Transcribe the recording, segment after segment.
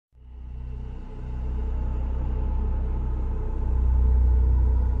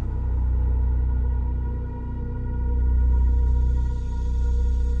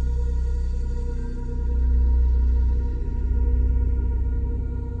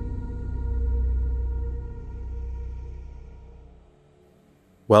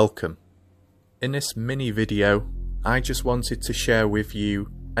Welcome. In this mini video, I just wanted to share with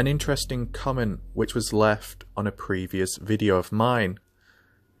you an interesting comment which was left on a previous video of mine.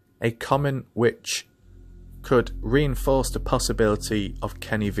 A comment which could reinforce the possibility of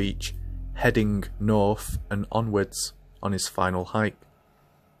Kenny Veach heading north and onwards on his final hike.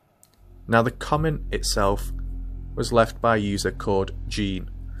 Now, the comment itself was left by a user called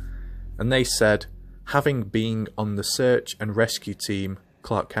Gene, and they said, having been on the search and rescue team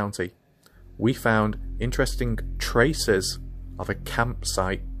Clark County, we found interesting traces of a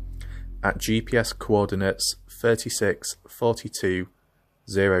campsite at GPS coordinates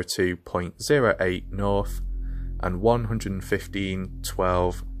 364202.08 north and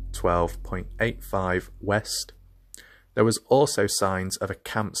 115.12.12.85 west. There was also signs of a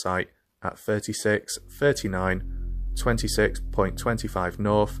campsite at 363926.25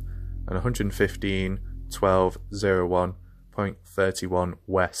 north and 115.12.01.31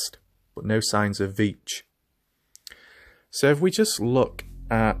 west, but no signs of Veach. So if we just look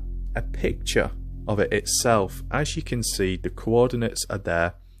at a picture of it itself, as you can see, the coordinates are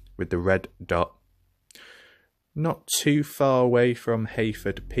there with the red dot, not too far away from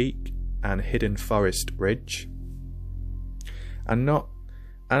Hayford Peak and Hidden Forest Ridge, and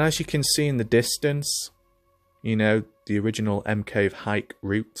as you can see in the distance, you know, the original M Cave hike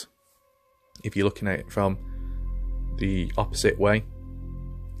route, if you're looking at it from the opposite way.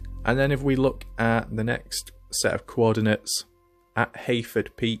 And then if we look at the next set of coordinates at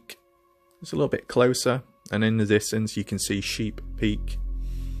Hayford Peak, it's a little bit closer, and in the distance you can see Sheep Peak.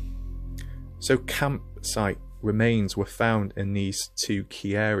 So campsite remains were found in these two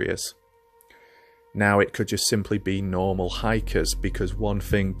key areas. Now, it could just simply be normal hikers, because one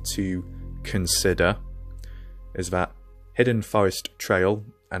thing to consider is that Hidden Forest Trail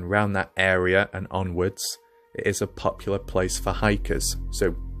and round that area and onwards, it is a popular place for hikers.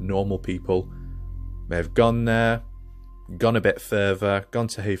 So normal people may have gone there, gone a bit further, gone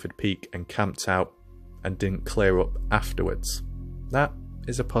to Hayford Peak and camped out and didn't clear up afterwards. That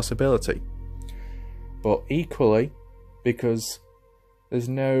is a possibility. But equally, because there's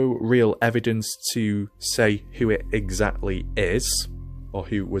no real evidence to say who it exactly is or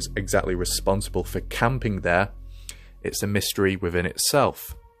who was exactly responsible for camping there, it's a mystery within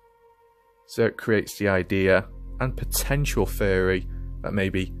itself. So it creates the idea and potential theory that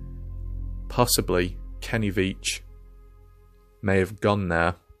maybe, possibly, Kenny Veach may have gone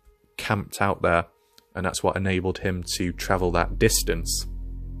there, camped out there, and that's what enabled him to travel that distance.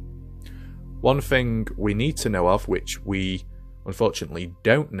 One thing we need to know of, which we unfortunately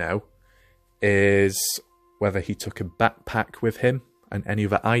don't know, is whether he took a backpack with him and any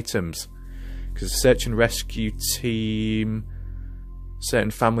other items, because the search and rescue team,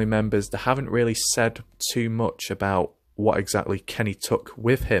 certain family members, they haven't really said too much about what exactly Kenny took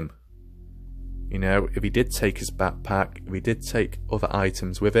with him. You know, if he did take his backpack, if he did take other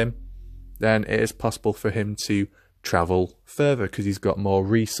items with him, then it is possible for him to travel further, because he's got more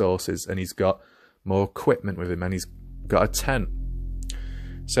resources and he's got more equipment with him and he's got a tent.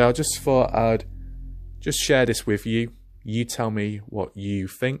 So I just thought I'd just share this with you. You tell me what you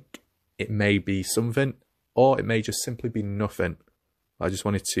think. It may be something, or it may just simply be nothing. I just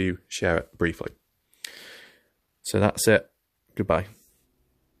wanted to share it briefly. So that's it. Goodbye.